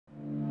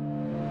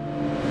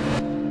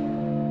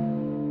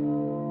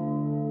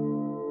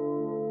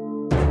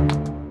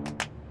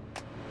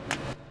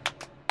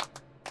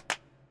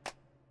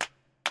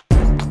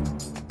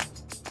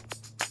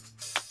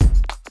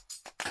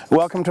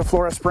Welcome to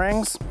Flora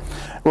Springs.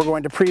 We're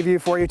going to preview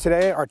for you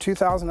today our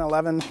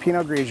 2011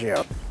 Pinot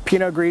Grigio.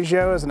 Pinot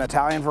Grigio is an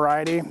Italian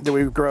variety that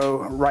we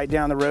grow right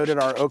down the road at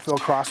our Oakville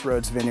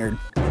Crossroads vineyard.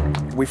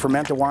 We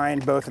ferment the wine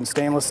both in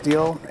stainless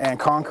steel and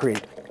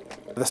concrete.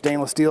 The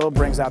stainless steel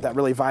brings out that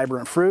really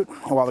vibrant fruit,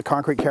 while the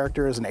concrete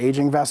character is an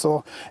aging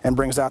vessel and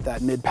brings out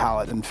that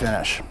mid-palate and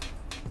finish.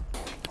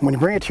 When you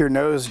bring it to your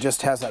nose, it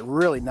just has that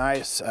really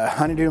nice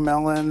honeydew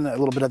melon, a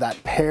little bit of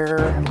that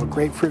pear, a little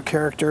grapefruit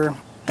character.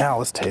 Now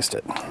let's taste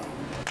it.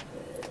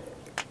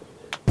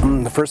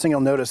 The first thing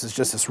you'll notice is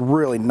just this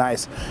really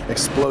nice,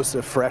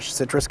 explosive, fresh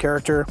citrus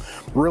character.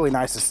 Really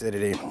nice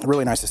acidity,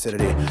 really nice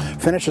acidity.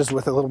 Finishes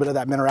with a little bit of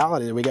that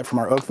minerality that we get from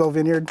our Oakville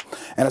vineyard,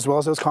 and as well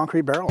as those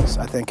concrete barrels.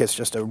 I think it's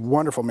just a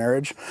wonderful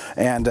marriage,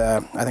 and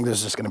I think this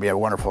is just gonna be a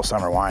wonderful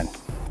summer wine.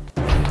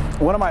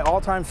 One of my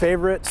all-time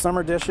favorite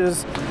summer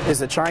dishes is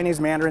the Chinese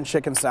Mandarin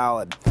chicken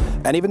salad.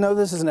 And even though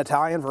this is an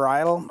Italian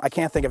varietal, I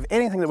can't think of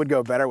anything that would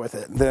go better with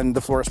it than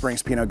the Flora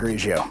Springs Pinot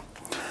Grigio.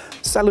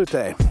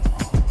 Salute!